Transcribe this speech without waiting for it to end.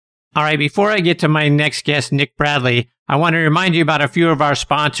All right, before I get to my next guest, Nick Bradley, I want to remind you about a few of our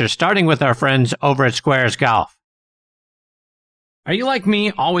sponsors, starting with our friends over at Squares Golf. Are you like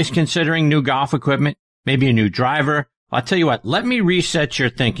me, always considering new golf equipment? Maybe a new driver? Well, I'll tell you what, let me reset your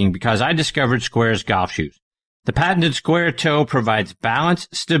thinking because I discovered Squares golf shoes. The patented square toe provides balance,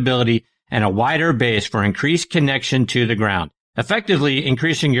 stability, and a wider base for increased connection to the ground, effectively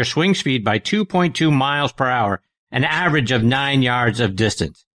increasing your swing speed by 2.2 miles per hour, an average of 9 yards of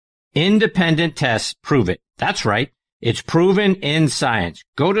distance. Independent tests prove it. That's right. It's proven in science.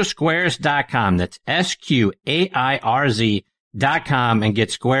 Go to squares.com. That's SQAIRZ.com and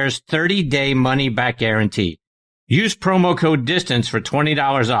get Squares 30-day money-back guarantee. Use promo code DISTANCE for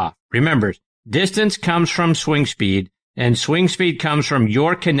 $20 off. Remember, distance comes from swing speed, and swing speed comes from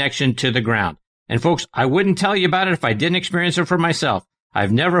your connection to the ground. And folks, I wouldn't tell you about it if I didn't experience it for myself.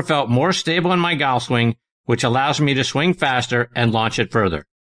 I've never felt more stable in my golf swing, which allows me to swing faster and launch it further.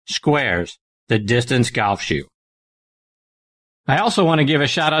 Squares, the distance golf shoe. I also want to give a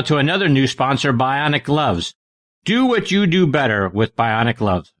shout out to another new sponsor, Bionic Gloves. Do what you do better with Bionic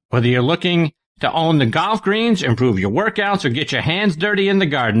Gloves. Whether you're looking to own the golf greens, improve your workouts, or get your hands dirty in the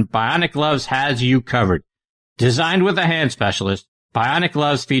garden, Bionic Gloves has you covered. Designed with a hand specialist, Bionic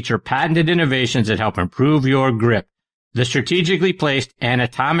Gloves feature patented innovations that help improve your grip. The strategically placed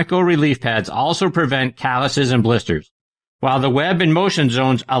anatomical relief pads also prevent calluses and blisters, while the web and motion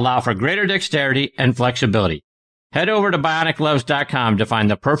zones allow for greater dexterity and flexibility. Head over to BionicGloves.com to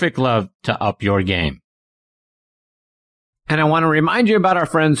find the perfect glove to up your game. And I want to remind you about our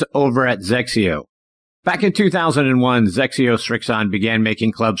friends over at Zexio. Back in 2001, Zexio Strixon began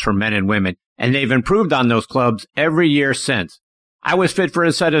making clubs for men and women, and they've improved on those clubs every year since. I was fit for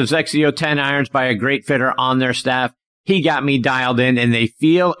a set of Zexio 10 irons by a great fitter on their staff. He got me dialed in, and they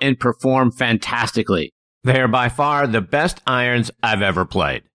feel and perform fantastically. They are by far the best irons I've ever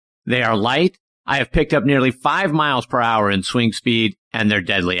played. They are light. I have picked up nearly 5 miles per hour in swing speed, and they're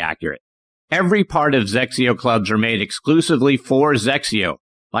deadly accurate. Every part of Zexio clubs are made exclusively for Zexio.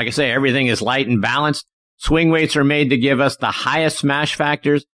 Like I say, everything is light and balanced. Swing weights are made to give us the highest smash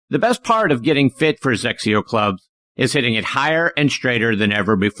factors. The best part of getting fit for Zexio clubs is hitting it higher and straighter than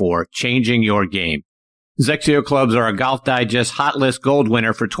ever before, changing your game. Zexio clubs are a Golf Digest Hot List Gold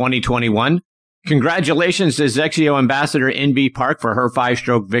winner for 2021. Congratulations to Zexio Ambassador NB Park for her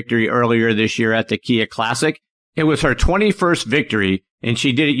 5-stroke victory earlier this year at the Kia Classic. It was her 21st victory, and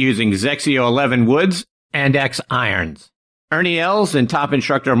she did it using Zexio 11 woods and X irons. Ernie Els and top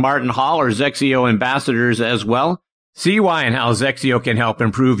instructor Martin Hall are Zexio ambassadors as well. See why and how Zexio can help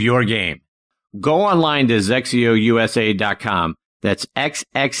improve your game. Go online to ZexioUSA.com. That's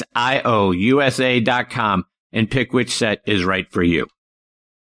XXIOUSA.com and pick which set is right for you.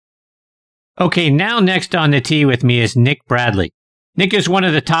 Okay, now next on the tee with me is Nick Bradley. Nick is one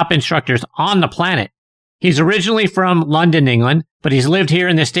of the top instructors on the planet. He's originally from London, England, but he's lived here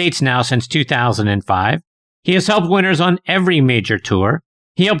in the States now since 2005. He has helped winners on every major tour.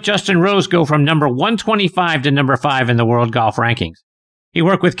 He helped Justin Rose go from number 125 to number 5 in the world golf rankings. He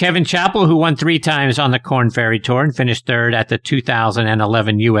worked with Kevin Chappell, who won 3 times on the Korn Ferry Tour and finished 3rd at the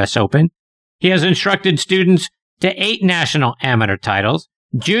 2011 U.S. Open. He has instructed students to 8 national amateur titles,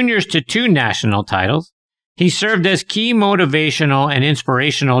 juniors to 2 national titles. He served as key motivational and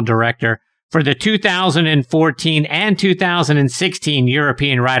inspirational director for the 2014 and 2016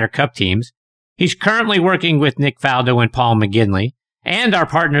 European Ryder Cup teams. He's currently working with Nick Faldo and Paul McGinley and our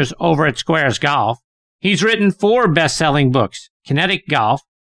partners over at Squares Golf. He's written 4 best-selling books: Kinetic Golf,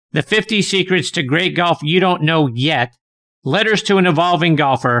 The 50 Secrets to Great Golf You Don't Know Yet, Letters to an Evolving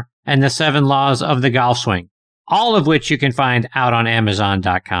Golfer, and The 7 Laws of the Golf Swing, all of which you can find out on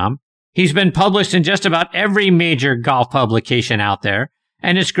Amazon.com. He's been published in just about every major golf publication out there,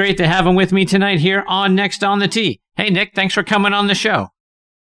 and it's great to have him with me tonight here on Next on the Tee. Hey, Nick, thanks for coming on the show.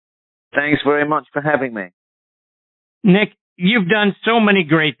 Thanks very much for having me. Nick, you've done so many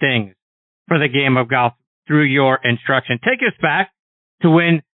great things for the game of golf through your instruction. Take us back to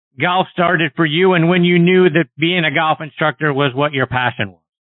when golf started for you and when you knew that being a golf instructor was what your passion was.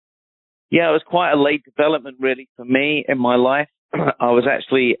 Yeah, it was quite a late development, really, for me in my life. I was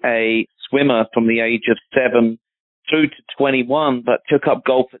actually a swimmer from the age of 7 through to 21, but took up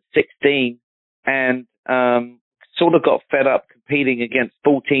golf at 16 and sort of got fed up competing against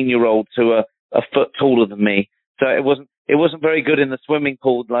 14-year-olds who are a foot taller than me. So it wasn't very good in the swimming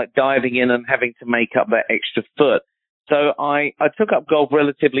pool, like diving in and having to make up that extra foot. So I took up golf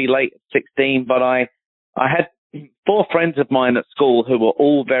relatively late at 16, but I had 4 friends of mine at school who were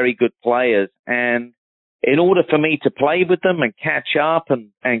all very good players. And in order for me to play with them and catch up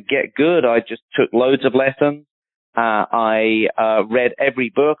and get good, I just took loads of lessons. I read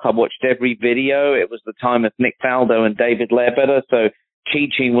every book. I watched every video. It was the time of Nick Faldo and David Ledbetter, so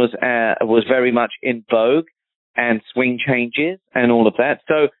teaching was very much in vogue, and swing changes and all of that.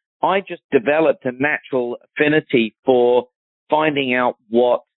 So I just developed a natural affinity for finding out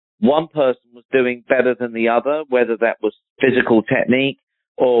what one person was doing better than the other, whether that was physical technique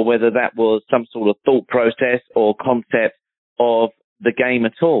or whether that was some sort of thought process or concept of the game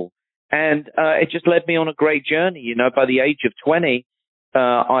at all. And it just led me on a great journey. You know, by the age of 20,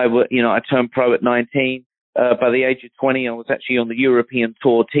 I turned pro at 19. By the age of 20, I was actually on the European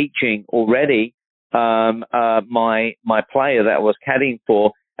tour teaching already my player that I was caddying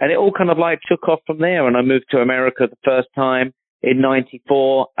for. And it all kind of like took off from there. And I moved to America the first time in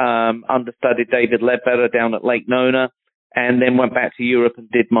 94, understudied David Ledbetter down at Lake Nona, and then went back to Europe and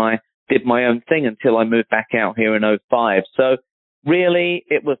did my own thing until I moved back out here in '05. So really,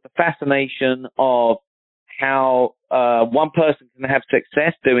 it was the fascination of how one person can have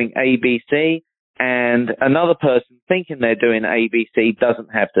success doing ABC and another person thinking they're doing ABC doesn't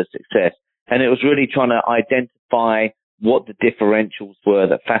have the success. And it was really trying to identify what the differentials were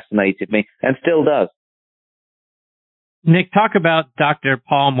that fascinated me and still does. Nick, talk about Dr.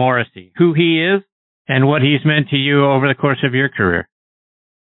 Paul Morrissey, who he is and what he's meant to you over the course of your career.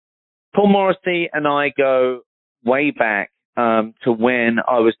 Paul Morrissey and I go way back to when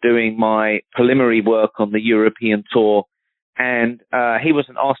I was doing my preliminary work on the European tour. And he was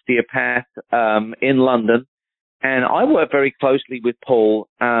an osteopath in London. And I worked very closely with Paul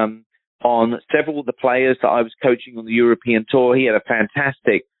on several of the players that I was coaching on the European tour. He had a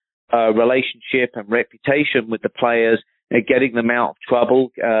fantastic relationship and reputation with the players, getting them out of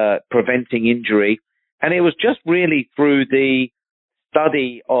trouble, preventing injury. And it was just really through the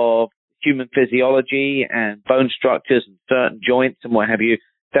study of human physiology and bone structures and certain joints and what have you,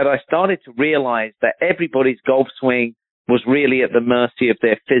 that I started to realize that everybody's golf swing was really at the mercy of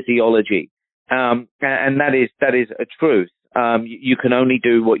their physiology. And that is a truth. You can only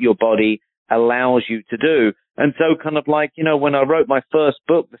do what your body allows you to do. And so kind of like, you know, when I wrote my first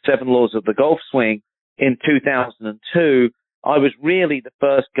book, The 7 Laws of the Golf Swing, in 2002, I was really the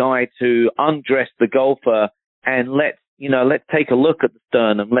first guy to undress the golfer and let's take a look at the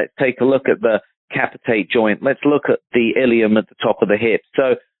sternum. Let's take a look at the capitate joint. Let's look at the ilium at the top of the hip.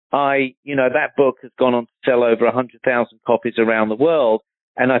 So that book has gone on to sell over 100,000 copies around the world.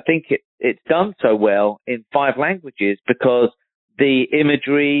 And I think it's done so well in 5 languages because the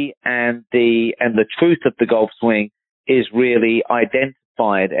imagery and the truth of the golf swing is really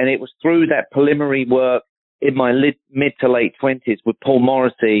identified. And it was through that preliminary work in my mid to late 20s with Paul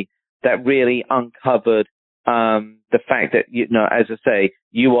Morrissey that really uncovered the fact that, you know, as I say,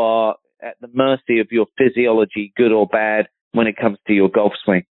 you are at the mercy of your physiology, good or bad, when it comes to your golf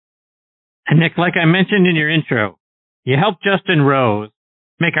swing. And Nick, like I mentioned in your intro, you helped Justin Rose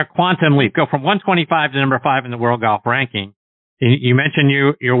make a quantum leap, go from 125 to number 5 in the world golf ranking. You mentioned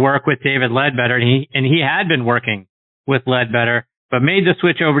your work with David Ledbetter, and he had been working with Ledbetter, but made the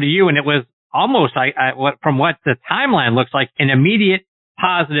switch over to you, and it was almost from what the timeline looks like, an immediate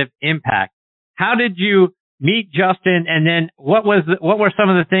positive impact. How did you meet Justin, and then what were some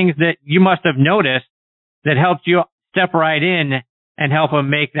of the things that you must have noticed that helped you step right in and help him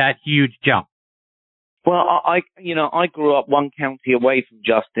make that huge jump? Well, I grew up one county away from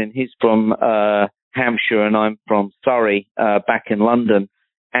Justin. He's from Hampshire and I'm from Surrey, back in London.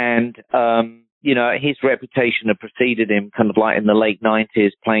 And, his reputation had preceded him kind of like in the late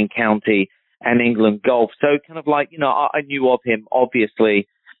 90s playing county and England golf. So kind of like, I knew of him, obviously.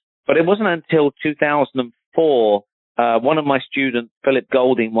 But it wasn't until 2004, one of my students, Philip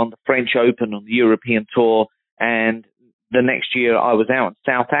Golding, won the French Open on the European Tour. And the next year I was out in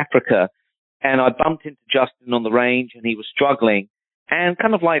South Africa. And I bumped into Justin on the range and he was struggling. And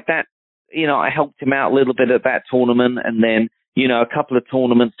kind of like that, I helped him out a little bit at that tournament. And then, a couple of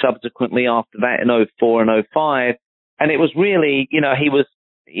tournaments subsequently after that in '04 and '05. And it was really, he was,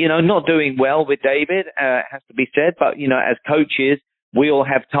 not doing well with David, has to be said. But, as coaches, we all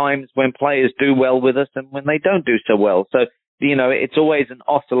have times when players do well with us and when they don't do so well. So, it's always an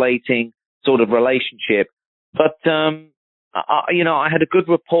oscillating sort of relationship. But, I had a good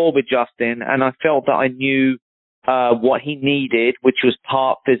rapport with Justin and I felt that I knew what he needed, which was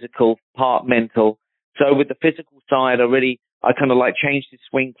part physical, part mental. So with the physical side, I kind of like changed his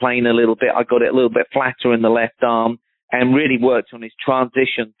swing plane a little bit. I got it a little bit flatter in the left arm and really worked on his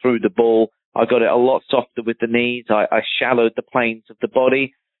transition through the ball. I got it a lot softer with the knees. I shallowed the planes of the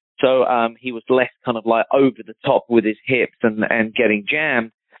body. So he was less kind of like over the top with his hips and getting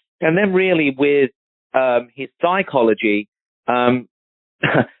jammed. And then really with his psychology,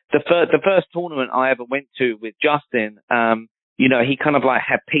 the first tournament I ever went to with Justin, he kind of like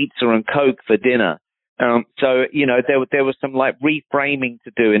had pizza and Coke for dinner. So there was some like reframing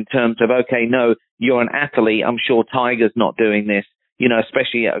to do in terms of, okay, no, you're an athlete. I'm sure Tiger's not doing this,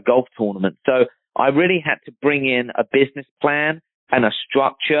 especially at a golf tournament. So I really had to bring in a business plan and a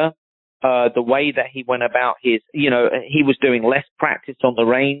structure. The way that he went about he was doing less practice on the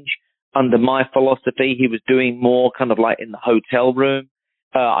range under my philosophy. He was doing more kind of like in the hotel room.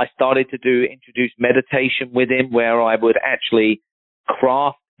 I started to introduce meditation with him, where I would actually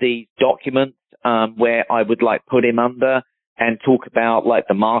craft these documents, where I would like put him under and talk about like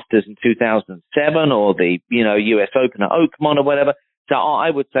the Masters in 2007 or the, US Open at Oakmont or whatever. So I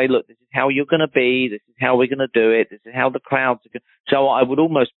would say, look, this is how you're going to be. This is how we're going to do it. This is how the crowds are going. So I would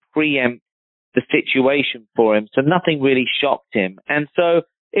almost preempt the situation for him. So nothing really shocked him. And so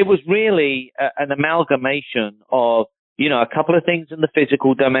it was really an amalgamation of, a couple of things in the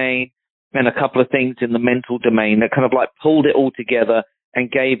physical domain and a couple of things in the mental domain that kind of like pulled it all together and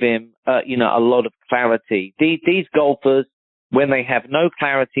gave him, a lot of clarity. These golfers, when they have no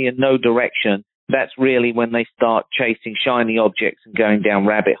clarity and no direction, that's really when they start chasing shiny objects and going down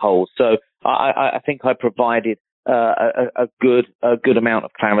rabbit holes. So I think I provided a good amount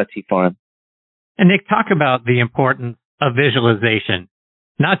of clarity for him. And Nick, talk about the importance of visualization,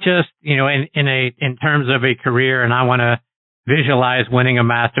 not just, in terms of a career, and I want to visualize winning a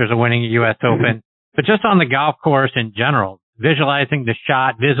Masters or winning a U.S. Open, but just on the golf course in general, visualizing the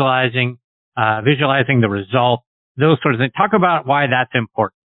shot, visualizing the result, those sorts of things. Talk about why that's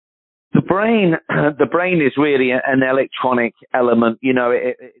important. The brain is really an electronic element.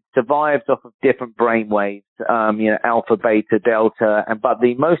 It survives off of different brain waves, alpha, beta, delta, but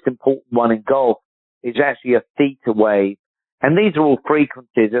the most important one in golf is actually a theta wave. And these are all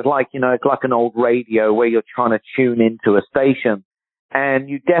frequencies. It's like an old radio where you're trying to tune into a station. And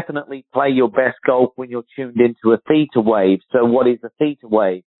you definitely play your best golf when you're tuned into a theta wave. So what is a theta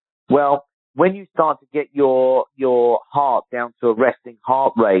wave? Well, when you start to get your heart down to a resting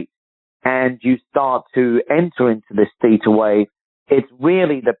heart rate and you start to enter into this theta wave, it's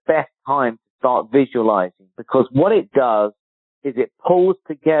really the best time to start visualizing, because what it does is it pulls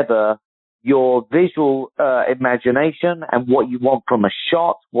together your visual imagination and what you want from a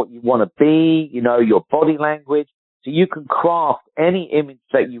shot, what you want to be, your body language. So you can craft any image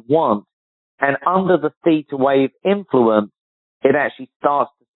that you want, and under the theta wave influence, it actually starts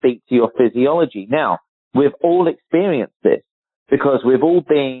to speak to your physiology. Now, we've all experienced this because we've all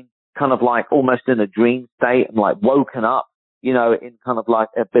been kind of like almost in a dream state and like woken up, in kind of like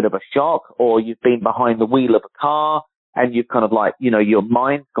a bit of a shock, or you've been behind the wheel of a car and you've kind of like, your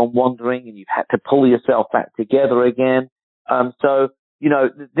mind's gone wandering and you've had to pull yourself back together again.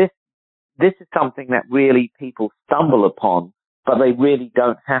 This is something that really people stumble upon, but they really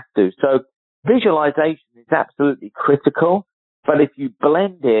don't have to. So visualization is absolutely critical, but if you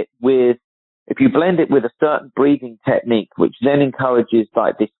blend it with a certain breathing technique, which then encourages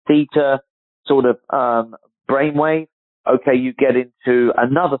like this theta sort of brainwave, okay, you get into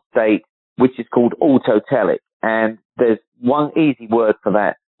another state which is called autotelic, and there's one easy word for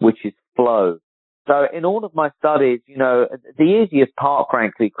that, which is flow. So in all of my studies, the easiest part,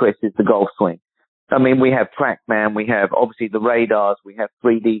 frankly, Chris, is the golf swing. I mean, we have TrackMan, we have obviously the radars, we have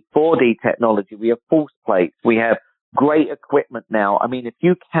 3D, 4D technology, we have force plates, we have great equipment now. I mean, if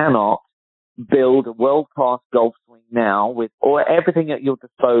you cannot build a world-class golf swing now with everything at your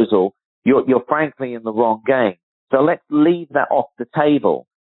disposal, you're frankly in the wrong game. So let's leave that off the table.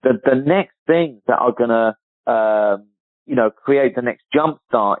 The next things that are going to, create the next jump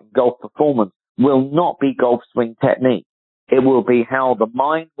start in golf performance will not be golf swing technique. It will be how the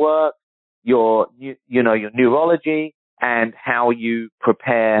mind works, your neurology, and how you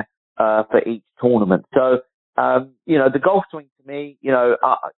prepare for each tournament. So, the golf swing to me,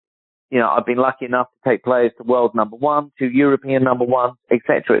 I've been lucky enough to take players to world number one, to European number one, et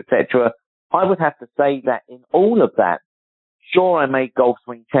cetera, et cetera. I would have to say that in all of that, sure, I made golf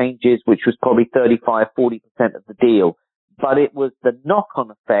swing changes, which was probably 35, 40% of the deal, but it was the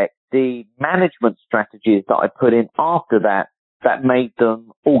knock-on effect, the management strategies that I put in after that made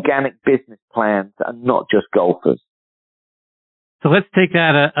them organic business plans and not just golfers. So let's take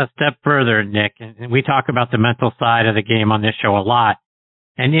that a step further, Nick. And we talk about the mental side of the game on this show a lot.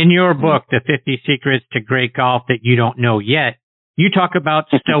 And in your book, The 50 Secrets to Great Golf That You Don't Know Yet, you talk about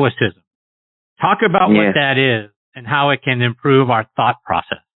stoicism. Talk about what that is and how it can improve our thought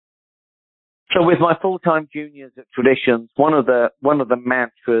process. So with my full-time juniors at Traditions, one of the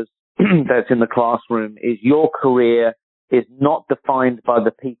mantras that's in the classroom is your career is not defined by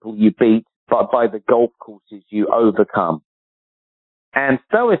the people you beat, but by the golf courses you overcome. And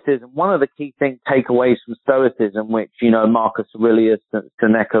Stoicism, one of the key takeaways from Stoicism, which, Marcus Aurelius,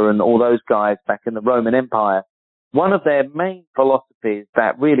 Seneca, and all those guys back in the Roman Empire, one of their main philosophies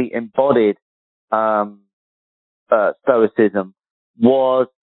that really embodied Stoicism was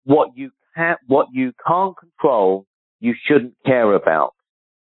what you can't control, you shouldn't care about.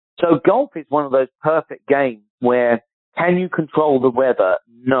 So golf is one of those perfect games where can you control the weather?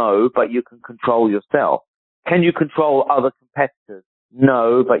 No, but you can control yourself. Can you control other competitors?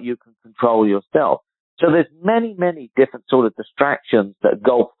 No, but you can control yourself. So there's many, many different sort of distractions that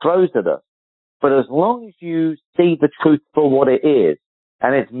golf throws at us. But as long as you see the truth for what it is,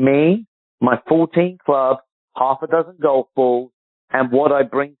 and it's me, my 14 clubs, half a dozen golf balls, and what I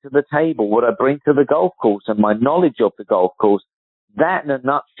bring to the table, what I bring to the golf course, and my knowledge of the golf course, that in a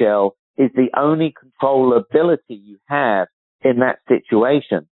nutshell is the only controllability you have in that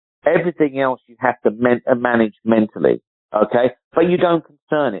situation. Everything else you have to manage mentally, okay? But you don't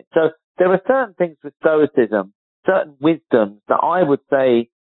concern it. So there are certain things with Stoicism, certain wisdoms that I would say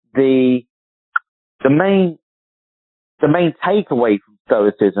the main takeaway from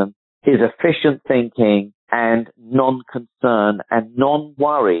Stoicism is efficient thinking and non-concern and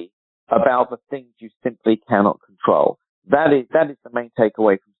non-worry about the things you simply cannot control. That is the main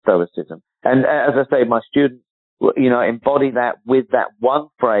takeaway from Stoicism. And as I say, my students, embody that with that one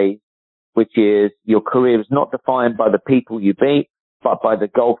phrase, which is your career is not defined by the people you beat, but by the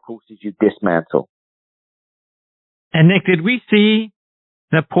golf courses you dismantle. And Nick, did we see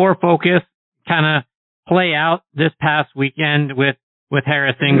the poor focus kind of play out this past weekend with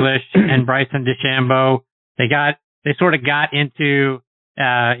Harris English and Bryson DeChambeau? They sort of got into,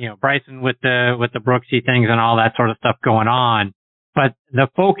 Bryson with the Brooksy things and all that sort of stuff going on. But the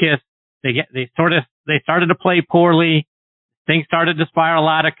focus, they started to play poorly. Things started to spiral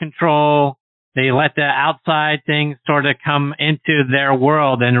out of control. They let the outside things sort of come into their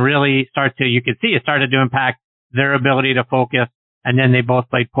world and really you could see it started to impact their ability to focus. And then they both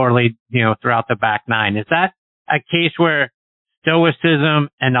played poorly, throughout the back nine. Is that a case where stoicism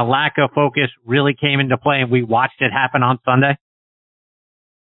and a lack of focus really came into play and we watched it happen on Sunday?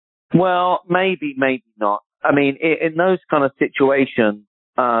 Well, maybe not. I mean, in those kind of situations,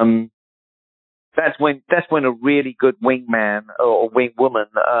 that's when a really good wingman or wingwoman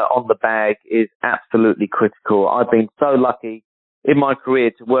on the bag is absolutely critical. I've been so lucky in my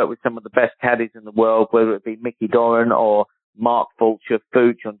career to work with some of the best caddies in the world, whether it be Mickey Doran or Mark Fulcher,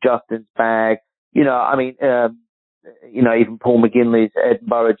 Fooch on Justin's bag. Even Paul McGinley's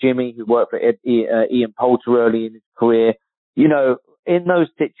Edinburgh Jimmy, who worked for Ian Poulter early in his career. In those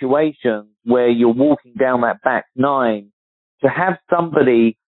situations where you're walking down that back nine, to have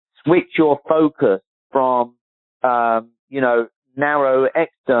somebody switch your focus from, narrow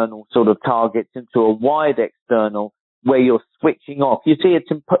external sort of targets into a wide external where you're switching off. You see,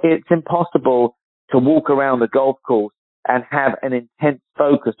 it's impossible to walk around the golf course and have an intense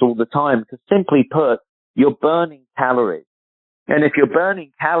focus all the time because simply put, you're burning calories. And if you're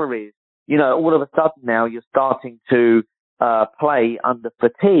burning calories, all of a sudden now you're starting to play under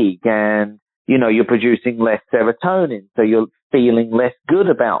fatigue and, you're producing less serotonin. So you're feeling less good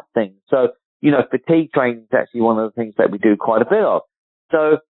about things. So, fatigue training is actually one of the things that we do quite a bit of.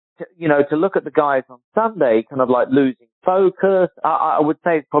 So, to look at the guys on Sunday kind of like losing focus, I would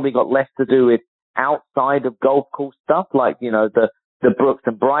say it's probably got less to do with outside of golf course stuff like, the Brooks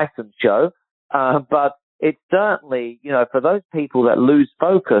and Bryson show. But it's certainly, for those people that lose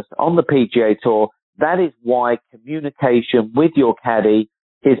focus on the PGA Tour, that is why communication with your caddy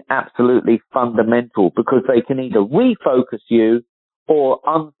is absolutely fundamental because they can either refocus you or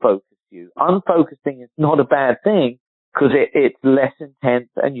unfocus you. Unfocusing is not a bad thing because it's less intense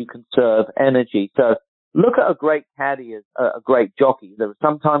and you conserve energy. So look at a great caddy as a great jockey.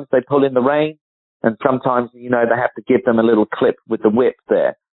 Sometimes they pull in the rein and sometimes, they have to give them a little clip with the whip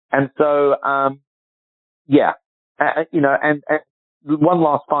there. And so, and one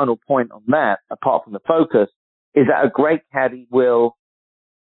last final point on that, apart from the focus, is that a great caddy will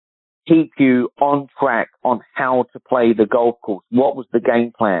keep you on track on how to play the golf course. What was the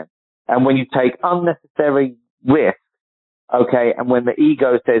game plan? And when you take unnecessary risks, okay, and when the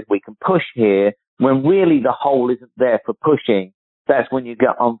ego says we can push here, when really the hole isn't there for pushing, that's when you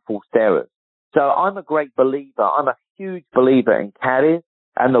get unforced errors. So I'm a great believer. I'm a huge believer in caddies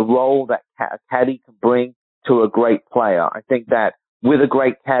and the role that a caddy can bring to a great player. I think that with a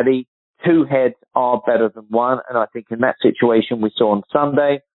great caddy, two heads are better than one. And I think in that situation we saw on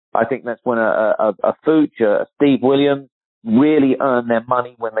Sunday, I think that's when a Fooch, a Steve Williams really earn their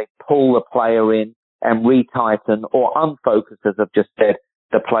money when they pull the player in and retighten or unfocus, as I've just said,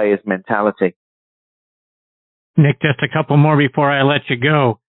 the player's mentality. Nick, just a couple more before I let you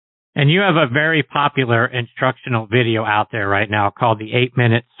go. And you have a very popular instructional video out there right now called the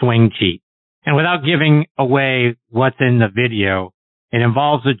 8-Minute Swing Cheat. And without giving away what's in the video, it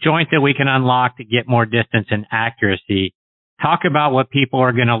involves a joint that we can unlock to get more distance and accuracy. Talk about what people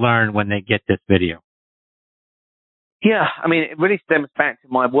are going to learn when they get this video. Yeah, I mean, it really stems back to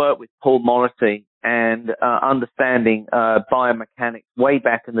my work with Paul Morrissey and understanding biomechanics way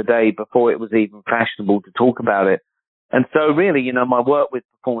back in the day before it was even fashionable to talk about it. And so really, you know, my work with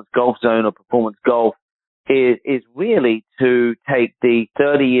Performance Golf Zone or Performance Golf is really to take the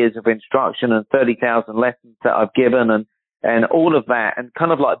 30 years of instruction and 30,000 lessons that I've given and all of that and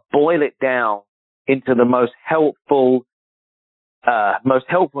kind of like boil it down into the most helpful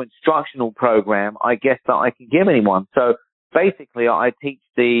instructional program, I guess, that I can give anyone. So basically, I teach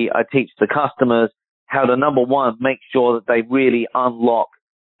the customers how to, number one, make sure that they really unlock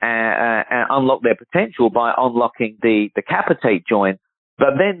their potential by unlocking the capitate joint.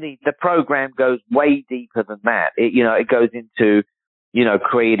 But then the program goes way deeper than that. It goes into,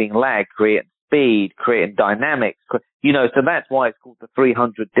 creating lag, creating speed, creating dynamics, so that's why it's called the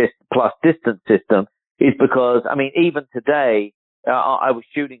 300 plus distance system, is because, I mean, even today, I was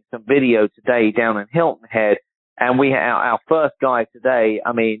shooting some video today down in Hilton Head, and we had our first guy today,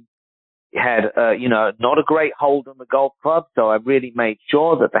 I mean, had, not a great hold on the golf club. So I really made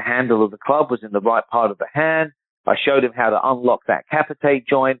sure that the handle of the club was in the right part of the hand. I showed him how to unlock that capitate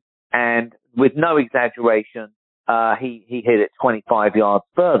joint, and with no exaggeration, he hit it 25 yards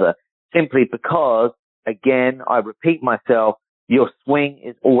further, simply because, again, I repeat myself, your swing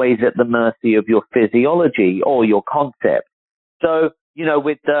is always at the mercy of your physiology or your concept. So,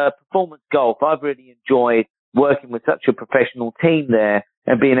 with Performance Golf, I've really enjoyed working with such a professional team there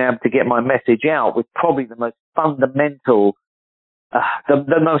and being able to get my message out with probably the most fundamental,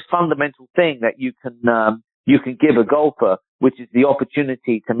 the most fundamental thing that you can give a golfer, which is the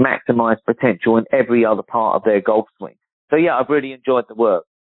opportunity to maximize potential in every other part of their golf swing. So yeah, I've really enjoyed the work.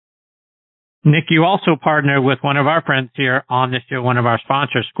 Nick, you also partner with one of our friends here on the show, one of our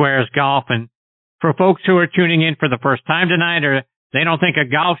sponsors, Squares Golf. And for folks who are tuning in for the first time tonight, or they don't think a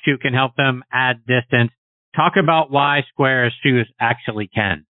golf shoe can help them add distance, talk about why Squares shoes actually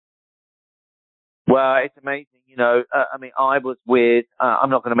can. Well, it's amazing. I was with, I'm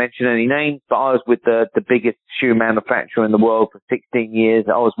not going to mention any names, but I was with the biggest shoe manufacturer in the world for 16 years.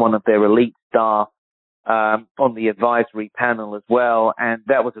 I was one of their elite staff on the advisory panel as well, and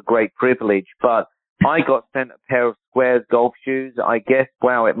that was a great privilege. But I got sent a pair of Squares golf shoes, I guess,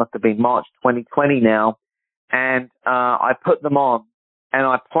 it must have been March 2020 now, and I put them on, and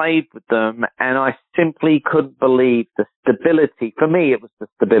I played with them, and I simply couldn't believe the stability. For me, it was the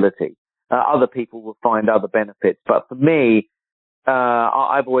stability. Other people will find other benefits, but for me,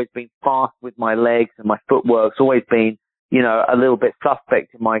 I've always been fast with my legs, and my footwork's always been, a little bit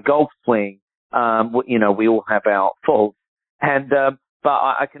suspect in my golf swing. We all have our faults, and but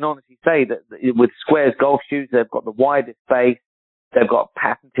I can honestly say that with Squares golf shoes, they've got the widest base, they've got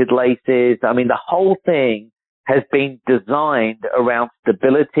patented laces. I mean, the whole thing has been designed around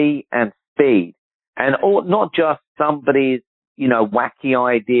stability and speed, and not just somebody's wacky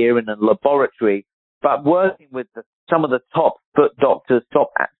idea in a laboratory, but working with some of the top foot doctors,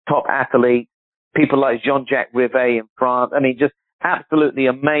 top athletes, people like Jean-Jacques Rivet in France. I mean, just absolutely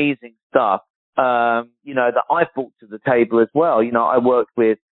amazing stuff, that I brought to the table as well. I worked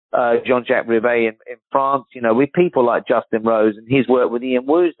with Jean-Jacques Rivet in France, with people like Justin Rose, and he's worked with Ian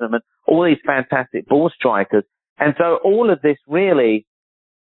Woosnam and all these fantastic ball strikers. And so all of this really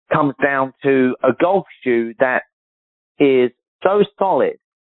comes down to a golf shoe that is so solid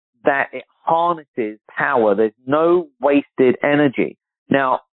that it harnesses power. There's no wasted energy.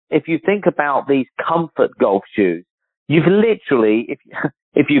 Now, if you think about these comfort golf shoes, you've literally,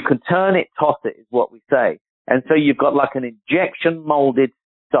 if you can turn it, toss it, is what we say. And so you've got like an injection molded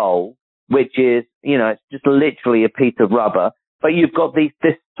sole, which is, it's just literally a piece of rubber, but you've got this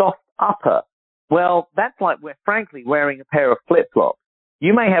soft upper. Well, that's like frankly wearing a pair of flip-flops.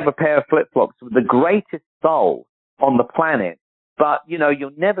 You may have a pair of flip-flops with the greatest sole on the planet, but,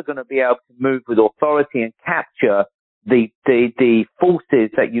 you're never going to be able to move with authority and capture the forces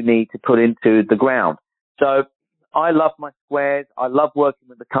that you need to put into the ground. So I love my Squares. I love working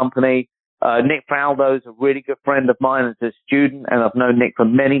with the company. Nick Faldo is a really good friend of mine as a student, and I've known Nick for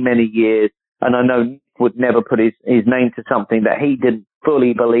many, many years, and I know Nick would never put his name to something that he didn't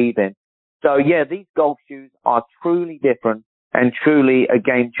fully believe in. So yeah, these golf shoes are truly different and truly a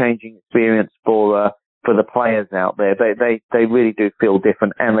game-changing experience for the players out there. They really do feel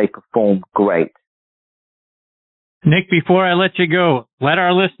different, and they perform great. Nick, before I let you go, let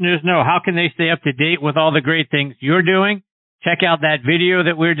our listeners know how can they stay up to date with all the great things you're doing. Check out that video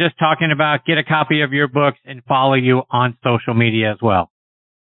that we were just talking about, get a copy of your books, and follow you on social media as well.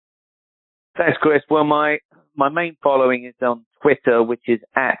 Thanks, Chris. Well, my main following is on Twitter, which is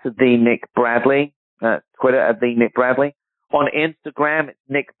at the Nick Bradley. Twitter at the Nick Bradley. On Instagram, it's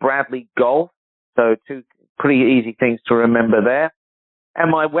Nick Bradley Golf. So two pretty easy things to remember there. And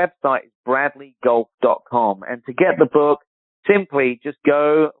my website is bradleygolf.com. And to get the book, simply just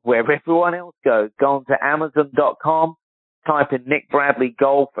go where everyone else goes. Go on to amazon.com, type in Nick Bradley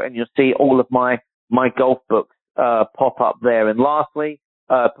Golf, and you'll see all of my golf books pop up there. And lastly,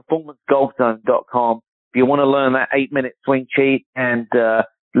 performancegolfzone.com. If you want to learn that 8-minute swing cheat and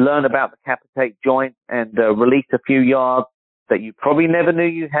learn about the capitate joint and release a few yards that you probably never knew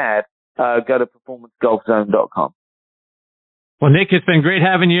you had, go to performancegolfzone.com. Well, Nick, it's been great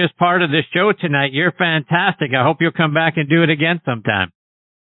having you as part of this show tonight. You're fantastic. I hope you'll come back and do it again sometime.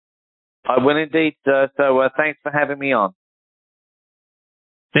 I will indeed, sir. So thanks for having me on.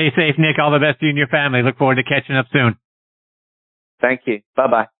 Stay safe, Nick. All the best to you and your family. Look forward to catching up soon. Thank you.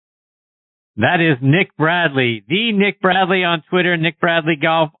 Bye-bye. That is Nick Bradley, the Nick Bradley on Twitter, Nick Bradley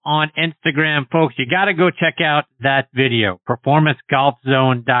Golf on Instagram. Folks, you got to go check out that video,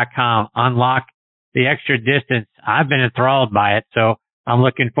 performancegolfzone.com. Unlock the extra distance. I've been enthralled by it, so I'm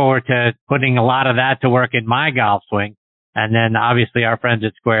looking forward to putting a lot of that to work in my golf swing. And then obviously our friends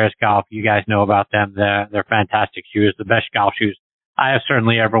at Squares Golf, you guys know about them. They're fantastic shoes, the best golf shoes I have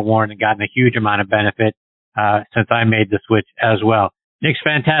certainly ever worn, and gotten a huge amount of benefit since I made the switch as well. Nick's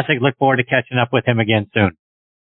fantastic. Look forward to catching up with him again soon.